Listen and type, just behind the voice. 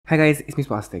Hi guys, it's me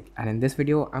Swastik, and in this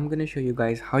video I'm going to show you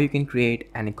guys how you can create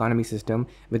an economy system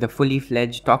with a fully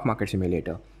fledged stock market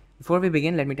simulator. Before we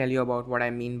begin, let me tell you about what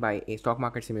I mean by a stock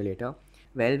market simulator.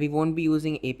 Well, we won't be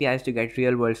using APIs to get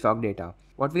real world stock data.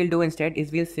 What we'll do instead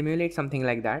is we'll simulate something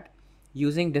like that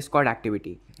using Discord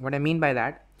activity. What I mean by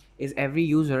that is every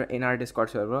user in our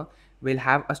Discord server will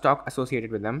have a stock associated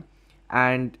with them,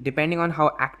 and depending on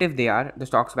how active they are, the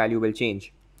stock's value will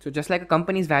change. So just like a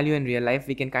company's value in real life,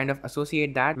 we can kind of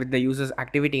associate that with the user's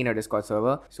activity in a Discord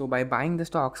server. So by buying the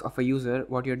stocks of a user,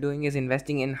 what you're doing is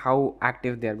investing in how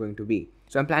active they're going to be.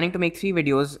 So I'm planning to make 3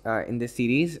 videos in this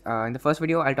series. In the first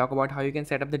video, I'll talk about how you can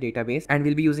set up the database, and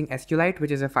we'll be using SQLite, which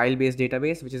is a file-based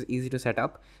database, which is easy to set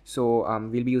up. So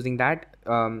we'll be using that.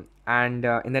 In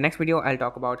the next video, I'll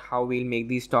talk about how we'll make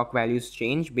these stock values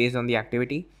change based on the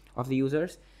activity of the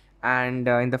users. And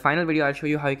in the final video, I'll show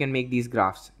you how you can make these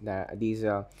graphs, these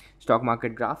stock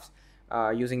market graphs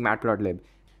using matplotlib.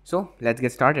 So let's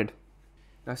get started.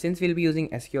 Now, since we'll be using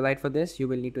SQLite for this, you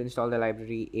will need to install the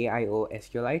library AIO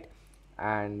SQLite,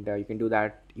 and you can do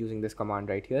that using this command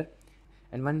right here.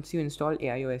 And once you install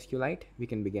AIO SQLite, we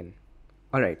can begin.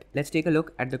 Alright, let's take a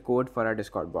look at the code for our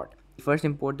Discord bot. First,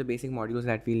 import the basic modules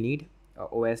that we'll need: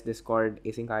 OS, Discord,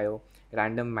 async IO,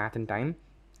 random, math, and time.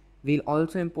 We'll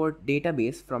also import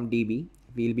database from DB.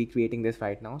 We'll be creating this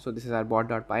right now. So this is our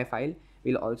bot.py file.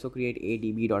 We'll also create a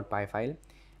db.py file.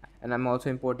 And I'm also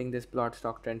importing this plot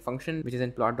stock trend function, which is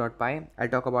in plot.py. I'll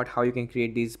talk about how you can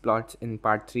create these plots in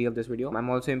part 3 of this video. I'm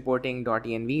also importing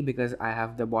 .env because I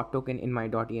have the bot token in my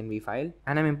 .env file.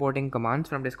 And I'm importing commands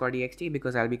from discord.ext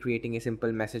because I'll be creating a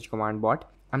simple message command bot.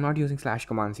 I'm not using slash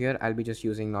commands here. I'll be just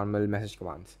using normal message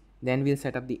commands. Then we'll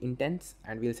set up the intents,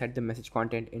 and we'll set the message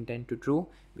content intent to true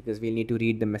because we'll need to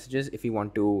read the messages if we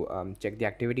want to check the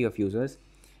activity of users.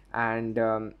 And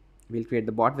we'll create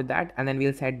the bot with that, and then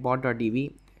we'll set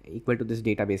bot.db equal to this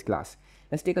database class.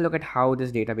 Let's take a look at how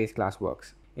this database class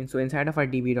works. And so inside of our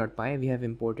db.py, we have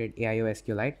imported AIO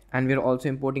SQLite, and we're also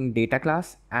importing data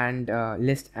class and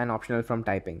list and optional from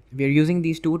typing. We're using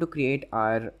these two to create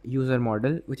our user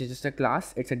model, which is just a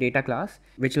class. It's a data class,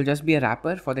 which will just be a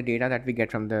wrapper for the data that we get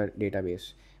from the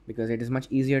database, because it is much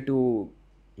easier to,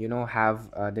 have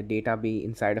the data be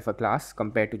inside of a class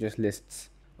compared to just lists.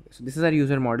 So this is our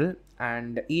user model,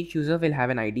 and each user will have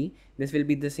an ID. This will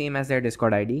be the same as their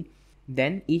Discord ID.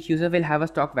 Then each user will have a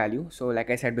stock value. So like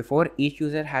I said before, each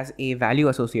user has a value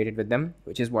associated with them,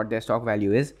 which is what their stock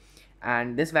value is.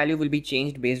 And this value will be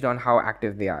changed based on how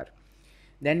active they are.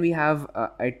 Then we have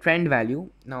a trend value.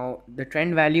 Now the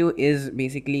trend value is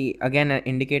basically again an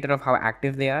indicator of how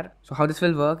active they are. So how this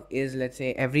will work is, let's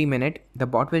say every minute the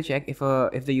bot will check if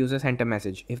the user sent a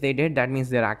message. If they did, that means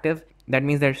they're active. That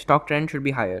means their stock trend should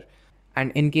be higher.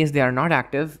 And in case they are not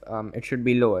active, it should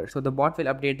be lower. So the bot will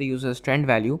update the user's trend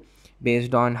value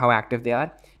based on how active they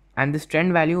are, and this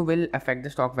trend value will affect the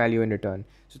stock value in return.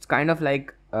 So it's kind of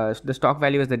like the stock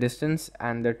value is the distance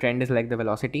and the trend is like the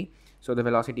velocity. So the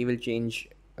velocity will change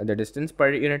the distance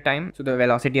per unit time. So the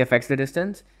velocity affects the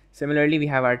distance. Similarly, we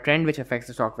have our trend, which affects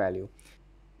the stock value.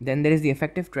 Then there is the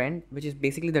effective trend, which is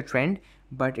basically the trend,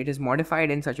 but it is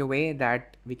modified in such a way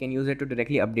that we can use it to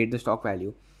directly update the stock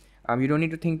value. You don't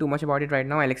need to think too much about it right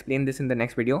now. I'll explain this in the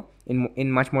next video in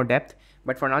much more depth.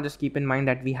 But for now, just keep in mind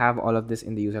that we have all of this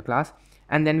in the user class.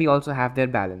 And then we also have their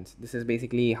balance. This is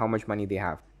basically how much money they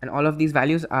have. And all of these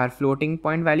values are floating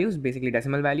point values, basically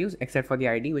decimal values, except for the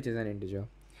ID, which is an integer.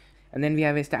 And then we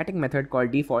have a static method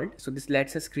called default. So this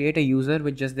lets us create a user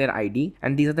with just their ID.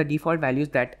 And these are the default values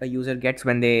that a user gets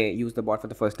when they use the bot for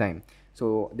the first time.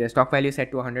 So their stock value is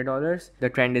set to $100. The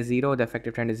trend is 0. The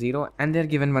effective trend is 0. And they're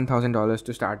given $1,000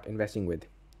 to start investing with.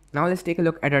 Now let's take a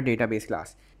look at our database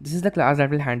class. This is the class that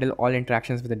will handle all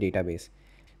interactions with the database.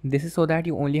 This is so that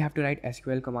you only have to write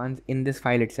SQL commands in this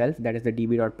file itself, that is the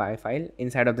db.py file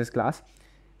inside of this class,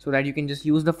 so that you can just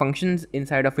use the functions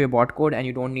inside of your bot code and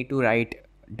you don't need to write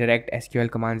direct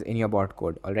SQL commands in your bot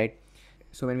code. All right.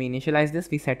 So when we initialize this,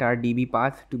 we set our DB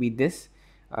path to be this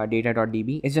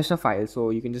data.db. It's just a file. So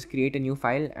you can just create a new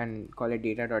file and call it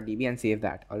data.db and save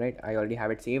that. All right. I already have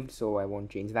it saved, so I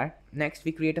won't change that. Next,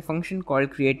 we create a function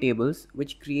called create tables,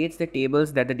 which creates the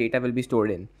tables that the data will be stored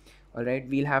in. All right.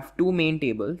 We'll have two main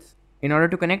tables. In order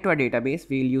to connect to our database,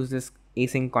 we'll use this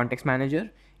async context manager,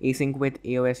 async with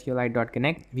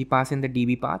aosqlite.connect. We pass in the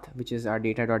db path, which is our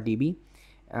data.db.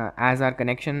 As our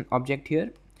connection object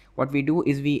here. What we do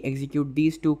is we execute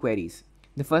these two queries.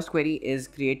 The first query is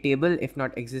create table if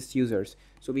not exists users.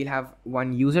 So we'll have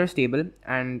one users table,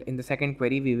 and in the second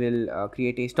query we will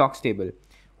create a stocks table.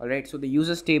 Alright, so the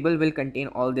users table will contain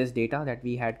all this data that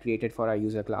we had created for our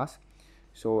user class.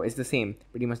 So it's the same,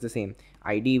 pretty much the same.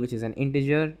 ID, which is an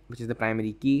integer, which is the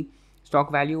primary key.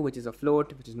 Stock value, which is a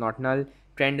float, which is not null.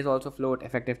 Trend is also float.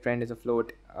 Effective trend is a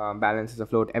float. Balance is a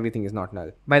float. Everything is not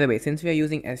null. By the way, since we are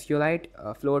using SQLite,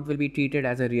 float will be treated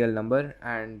as a real number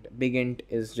and big int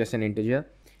is just an integer.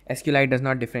 SQLite does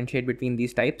not differentiate between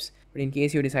these types, but in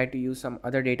case you decide to use some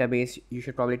other database, you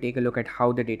should probably take a look at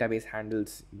how the database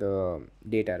handles the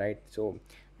data, right? So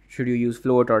should you use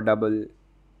float or double,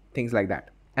 things like that.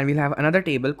 And we'll have another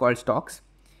table called stocks.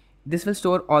 This will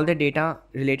store all the data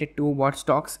related to what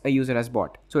stocks a user has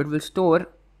bought. So it will store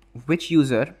which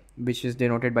user, which is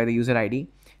denoted by the user ID,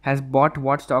 has bought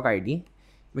what stock ID,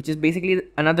 which is basically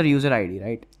another user ID,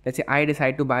 right? Let's say I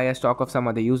decide to buy a stock of some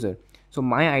other user. So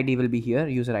my ID will be here,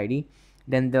 user ID.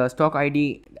 Then the stock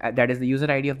ID, that is the user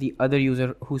ID of the other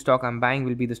user whose stock I'm buying,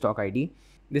 will be the stock ID.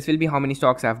 This will be how many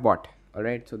stocks I've bought. All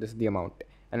right, so this is the amount.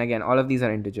 And again, all of these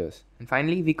are integers. And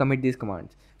finally, we commit these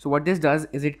commands. So what this does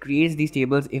is it creates these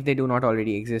tables if they do not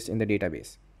already exist in the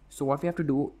database. So what we have to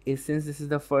do is, since this is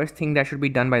the first thing that should be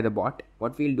done by the bot,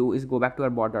 what we'll do is go back to our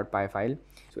bot.py file.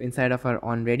 So inside of our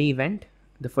onReady event,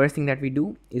 the first thing that we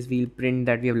do is we'll print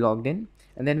that we have logged in,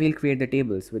 and then we'll create the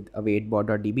tables with await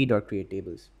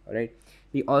bot.db.createTables. All right.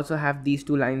 We also have these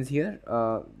two lines here.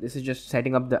 This is just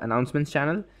setting up the announcements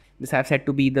channel. This I've set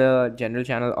to be the general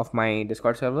channel of my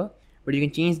Discord server, but you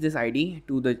can change this ID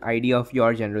to the ID of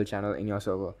your general channel in your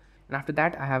server. And after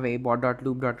that, I have a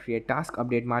bot.loop.createTask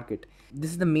update market.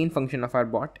 This is the main function of our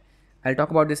bot. I'll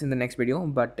talk about this in the next video,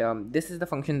 but this is the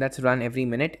function that's run every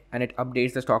minute, and it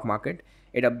updates the stock market.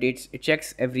 It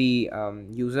checks every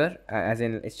user, as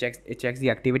in it checks the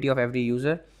activity of every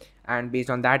user, and based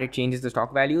on that, it changes the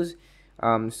stock values.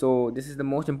 So this is the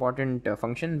most important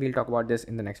function. We'll talk about this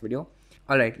in the next video.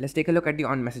 All right, let's take a look at the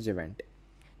onMessage event.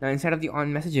 Now inside of the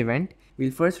onMessage event,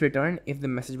 we'll first return if the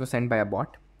message was sent by a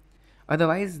bot.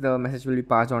 Otherwise, the message will be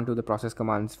passed on to the process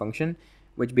commands function,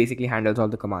 which basically handles all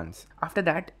the commands. After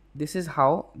that, this is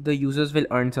how the users will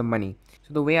earn some money.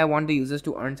 So the way I want the users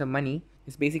to earn some money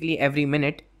is basically every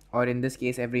minute, or in this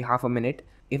case every half a minute,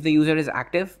 if the user is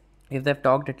active, if they've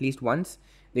talked at least once,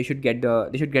 they should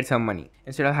get some money.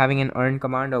 Instead of having an earn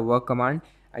command or work command,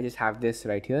 I just have this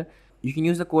right here. You can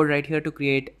use the code right here to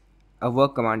create a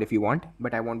work command if you want,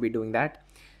 but I won't be doing that.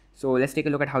 So let's take a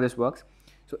look at how this works.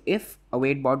 So if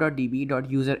await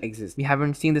bot.db.user exists, we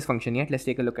haven't seen this function yet. Let's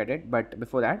take a look at it. But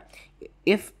before that,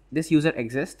 if this user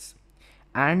exists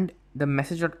and the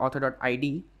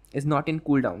message.author.id is not in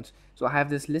cooldowns, so I have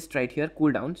this list right here,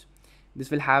 cooldowns. This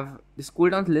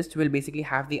cooldowns list will basically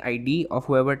have the ID of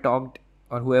whoever talked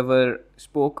or whoever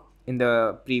spoke in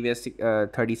the previous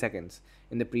 30 seconds,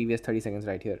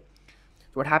 right here.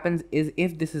 So what happens is,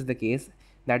 if this is the case,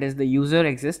 that is the user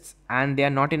exists and they are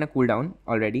not in a cooldown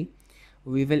already,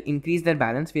 we will increase their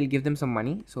balance. We'll give them some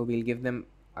money. So we'll give them,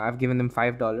 I've given them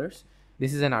 $5.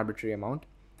 This is an arbitrary amount,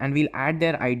 and we'll add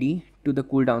their ID to the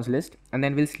cooldowns list, and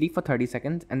then we'll sleep for 30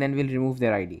 seconds and then we'll remove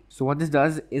their ID. So what this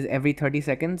does is every 30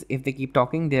 seconds, if they keep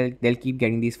talking, they'll keep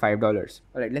getting these $5.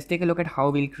 All right, let's take a look at how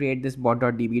we'll create this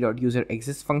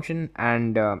bot.db.userExist function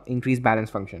and increase balance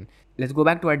function. Let's go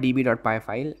back to our db.py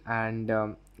file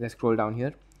and let's scroll down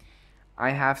here.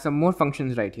 I have some more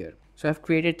functions right here. So I've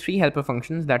created 3 helper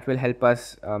functions that will help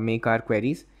us make our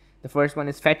queries. The first one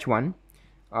is fetch one.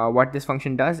 What this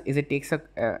function does is it takes an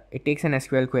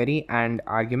SQL query and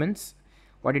arguments.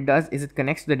 What it does is it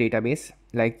connects to the database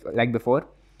like before.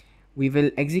 We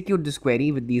will execute this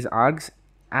query with these args,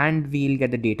 and we'll get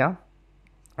the data,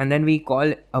 and then we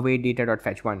call await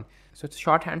data.fetch1. So it's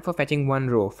shorthand for fetching one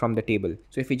row from the table.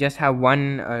 So if we just have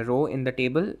one row in the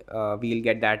table, we'll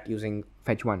get that using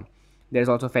fetch1. There's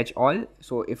also fetch all.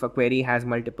 So if a query has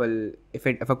multiple, if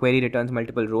a query returns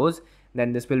multiple rows,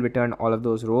 then this will return all of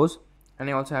those rows. And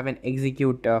I also have an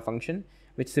execute function,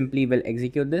 which simply will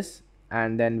execute this,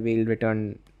 and then we'll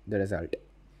return the result.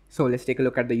 So let's take a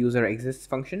look at the user exists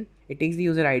function. It takes the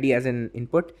user ID as an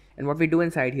input, and what we do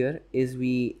inside here is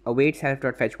we await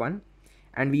self.fetch1,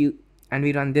 and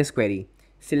we run this query,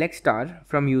 select star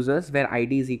from users where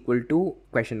ID is equal to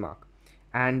question mark,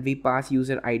 and we pass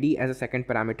user ID as a second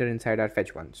parameter inside our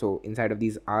fetch1. So inside of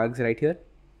these args right here,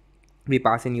 we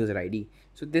pass in user ID.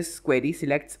 So this query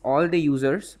selects all the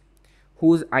users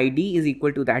whose ID is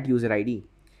equal to that user ID.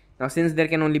 Now since there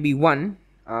can only be one,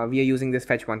 we are using this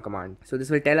fetch one command. So this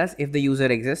will tell us if the user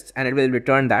exists, and it will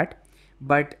return that.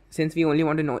 But since we only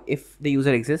want to know if the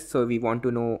user exists, so we want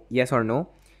to know yes or no,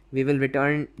 we will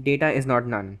return data is not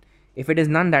none. If it is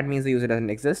none, that means the user doesn't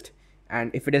exist, and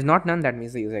if it is not none, that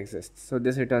means the user exists. So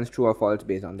this returns true or false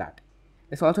based on that.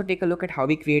 Let's also take a look at how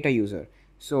we create a user.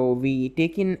 So we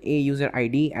take in a user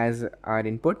ID as our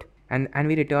input, and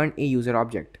we return a user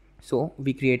object. So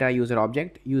we create our user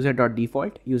object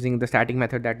user.default using the static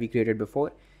method that we created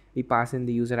before. We pass in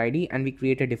the user ID and we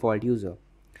create a default user.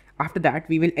 After that,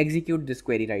 we will execute this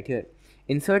query right here.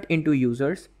 Insert into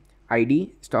users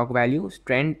ID, stock values,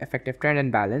 trend, effective trend,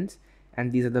 and balance.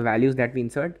 And these are the values that we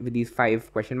insert with these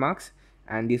 5 question marks.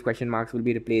 And these question marks will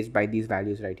be replaced by these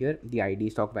values right here: the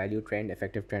ID, stock value, trend,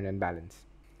 effective trend, and balance.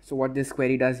 So what this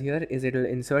query does here is it will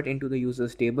insert into the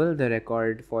users table the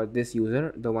record for this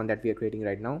user, the one that we are creating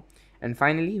right now. And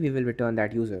finally, we will return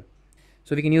that user.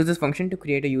 So we can use this function to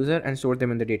create a user and store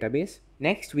them in the database.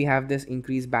 Next, we have this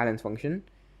increase balance function.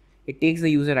 It takes the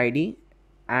user ID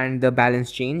and the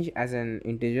balance change as an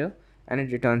integer and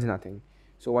it returns nothing.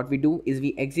 So what we do is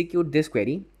we execute this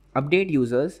query, update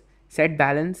users, set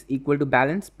balance equal to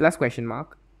balance plus question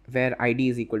mark, where ID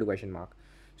is equal to question mark.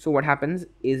 So what happens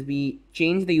is we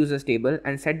change the users table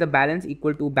and set the balance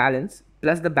equal to balance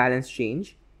plus the balance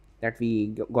change that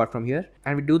we got from here,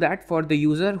 and we do that for the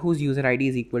user whose user ID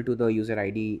is equal to the user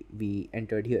ID we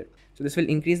entered here. So this will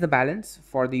increase the balance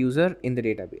for the user in the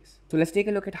database. So let's take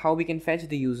a look at how we can fetch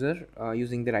the user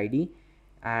using their ID,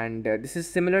 and this is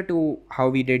similar to how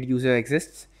we did user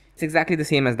exists. It's exactly the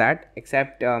same as that,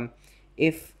 except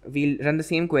if we run the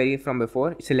same query from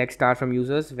before, select star from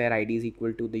users where ID is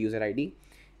equal to the user ID,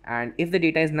 and if the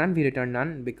data is none, we return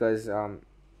none because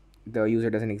the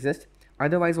user doesn't exist.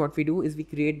 Otherwise, what we do is we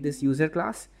create this user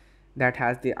class that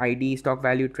has the ID, stock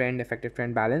value, trend, effective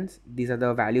trend, balance. These are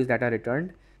the values that are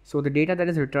returned. So the data that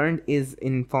is returned is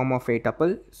in form of a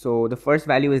tuple. So the first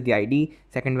value is the ID,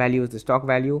 second value is the stock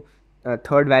value,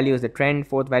 third value is the trend,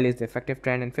 fourth value is the effective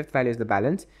trend, and fifth value is the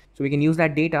balance. So we can use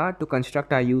that data to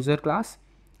construct our user class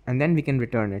and then we can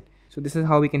return it. So this is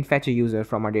how we can fetch a user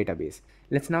from our database.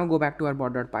 Let's now go back to our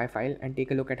bot.py file and take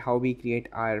a look at how we create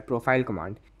our profile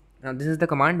command. Now this is the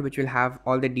command which will have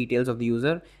all the details of the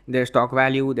user, their stock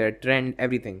value, their trend,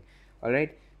 everything.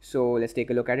 Alright, so let's take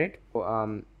a look at it.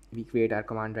 We create our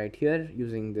command right here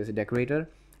using this decorator,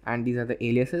 and these are the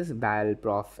aliases val,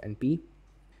 prof, and p.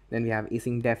 Then we have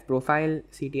async def profile,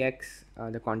 ctx,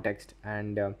 the context,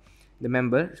 and the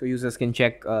member. So users can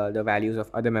check the values of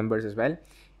other members as well.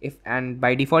 And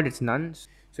by default it's none.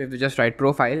 So if they just write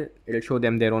profile, it'll show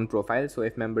them their own profile. So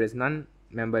if member is none,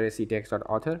 member is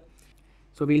ctx.author.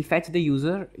 So we'll fetch the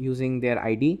user using their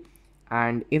ID,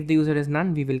 and if the user is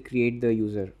none, we will create the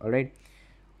user. All right.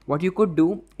 What you could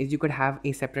do is you could have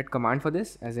a separate command for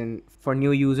this, as in for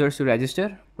new users to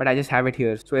register, but I just have it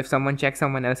here. So if someone checks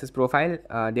someone else's profile,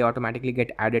 they automatically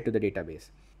get added to the database.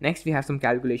 Next, we have some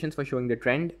calculations for showing the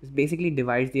trend. This basically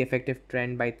divides the effective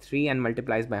trend by 3 and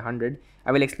multiplies by 100.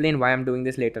 I will explain why I'm doing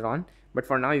this later on, but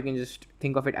for now you can just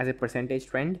think of it as a percentage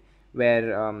trend,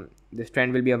 where this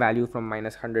trend will be a value from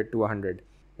 -100 to 100.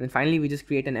 And then finally, we just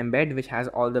create an embed which has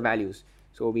all the values.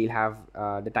 So we'll have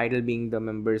the title being the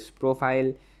member's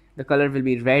profile. The color will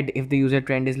be red if the user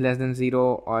trend is less than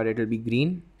 0, or it will be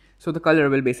green. So the color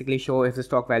will basically show if the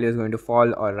stock value is going to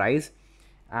fall or rise.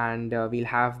 And we'll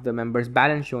have the member's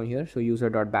balance shown here, so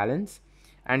user.balance,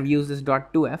 and we use this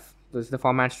 .2f. This is the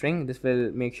format string. This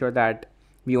will make sure that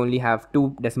we only have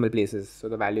 2 decimal places, so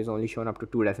the value is only shown up to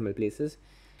 2 decimal places.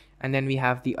 And then we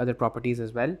have the other properties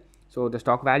as well, so the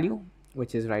stock value,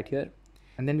 which is right here,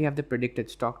 and then we have the predicted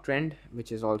stock trend,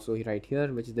 which is also right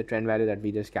here, which is the trend value that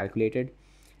we just calculated.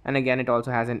 And again, it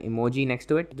also has an emoji next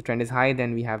to it. If the trend is high,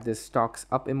 then we have this stocks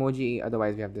up emoji,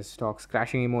 otherwise we have this stocks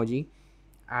crashing emoji.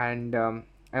 And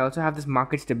I also have this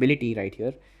market stability right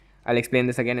here. I'll explain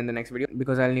this again in the next video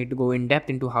because I'll need to go in depth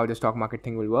into how the stock market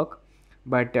thing will work,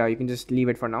 but you can just leave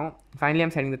it for now. Finally,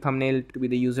 I'm setting the thumbnail to be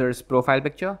the user's profile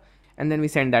picture, and then we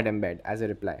send that embed as a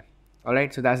reply.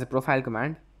 Alright, so that's the profile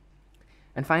command.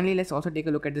 And finally, let's also take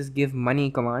a look at this give money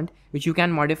command, which you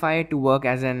can modify to work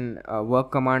as an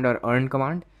work command or earn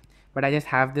command. But I just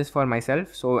have this for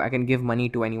myself, so I can give money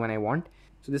to anyone I want.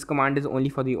 So this command is only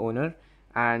for the owner.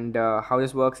 And how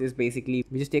this works is basically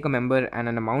we just take a member and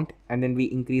an amount, and then we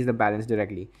increase the balance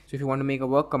directly. So if you want to make a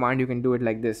work command, you can do it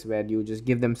like this, where you just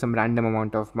give them some random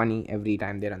amount of money every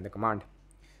time they run the command.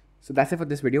 So that's it for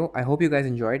this video. I hope you guys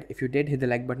enjoyed. If you did, hit the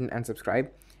like button and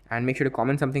subscribe, and make sure to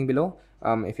comment something below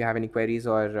if you have any queries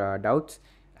or doubts.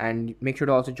 And make sure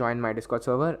to also join my Discord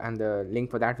server, and the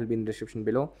link for that will be in the description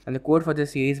below. And the code for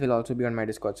this series will also be on my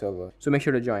Discord server, so make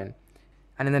sure to join.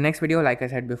 And in the next video, like I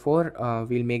said before,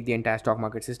 we'll make the entire stock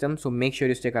market system, so make sure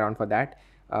you stick around for that.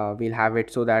 We'll have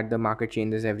it so that the market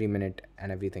changes every minute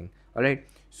and everything. Alright,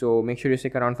 so make sure you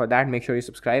stick around for that. Make sure you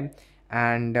subscribe,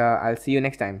 and I'll see you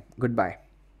next time. Goodbye.